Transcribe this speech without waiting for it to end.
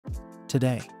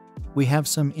Today, we have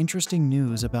some interesting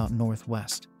news about North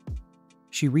West.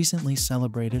 She recently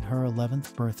celebrated her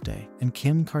 11th birthday, and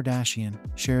Kim Kardashian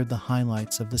shared the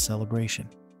highlights of the celebration.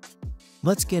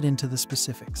 Let's get into the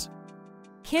specifics.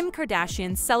 Kim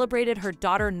Kardashian celebrated her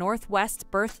daughter North West's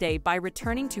birthday by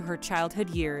returning to her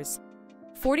childhood years.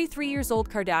 43-year-old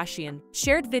Kardashian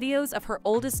shared videos of her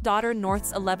oldest daughter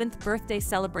North's 11th birthday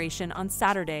celebration on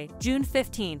Saturday, June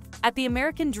 15th, at the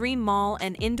American Dream Mall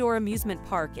and Indoor Amusement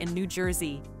Park in New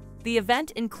Jersey. The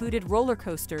event included roller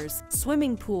coasters,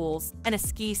 swimming pools, and a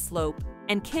ski slope,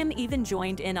 and Kim even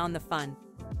joined in on the fun.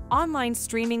 Online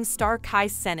streaming star Kai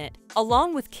Cenat,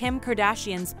 along with Kim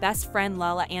Kardashian's best friend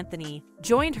Lala Anthony,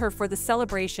 joined her for the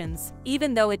celebrations,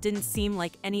 even though it didn't seem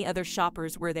like any other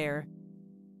shoppers were there.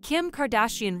 Kim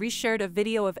Kardashian reshared a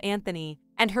video of Anthony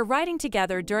and her riding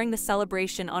together during the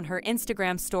celebration on her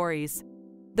Instagram stories.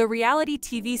 The reality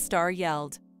TV star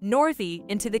yelled, "Northie,"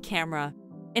 into the camera.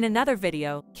 In another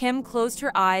video, Kim closed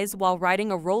her eyes while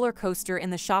riding a roller coaster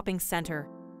in the shopping center.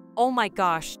 "Oh my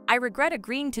gosh, I regret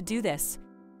agreeing to do this."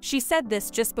 She said this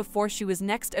just before she was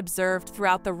next observed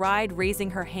throughout the ride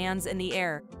raising her hands in the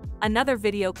air. Another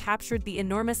video captured the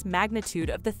enormous magnitude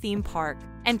of the theme park,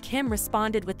 and Kim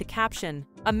responded with the caption,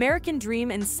 "American Dream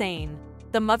Insane."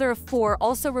 The mother of four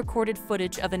also recorded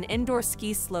footage of an indoor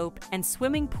ski slope and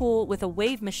swimming pool with a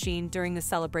wave machine during the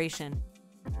celebration.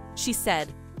 She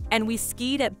said, "And we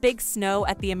skied at Big Snow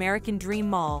at the American Dream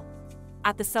Mall."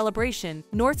 At the celebration,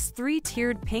 North's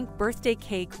three-tiered pink birthday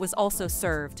cake was also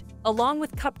served, along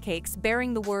with cupcakes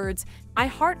bearing the words, "I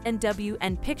Heart NW"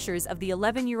 and pictures of the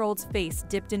 11-year-old's face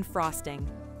dipped in frosting.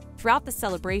 Throughout the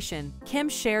celebration, Kim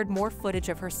shared more footage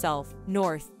of herself,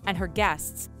 North, and her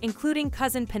guests, including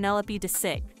cousin Penelope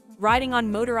DeSick, riding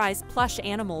on motorized plush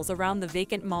animals around the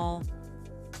vacant mall.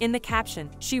 In the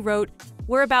caption, she wrote,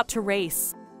 "We're about to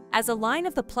race," as a line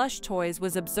of the plush toys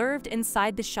was observed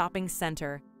inside the shopping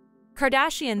center.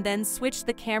 Kardashian then switched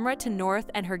the camera to North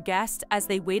and her guest as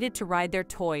they waited to ride their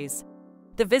toys.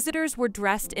 The visitors were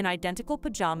dressed in identical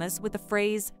pajamas with the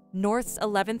phrase, "North's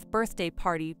 11th birthday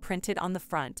party" printed on the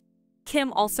front.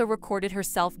 Kim also recorded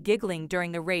herself giggling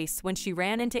during the race when she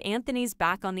ran into Anthony's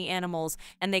back on the animals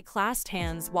and they clasped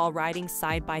hands while riding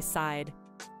side by side.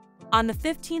 On the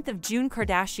 15th of June,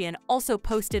 Kardashian also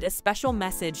posted a special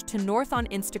message to North on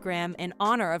Instagram in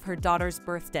honor of her daughter's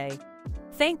birthday.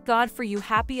 "Thank God for you.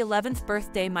 Happy 11th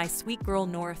birthday, my sweet girl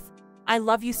North. I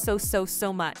love you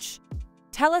so much."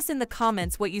 Tell us in the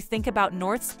comments what you think about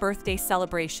North's birthday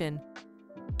celebration.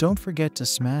 Don't forget to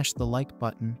smash the like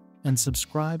button and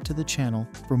subscribe to the channel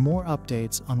for more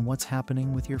updates on what's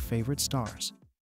happening with your favorite stars.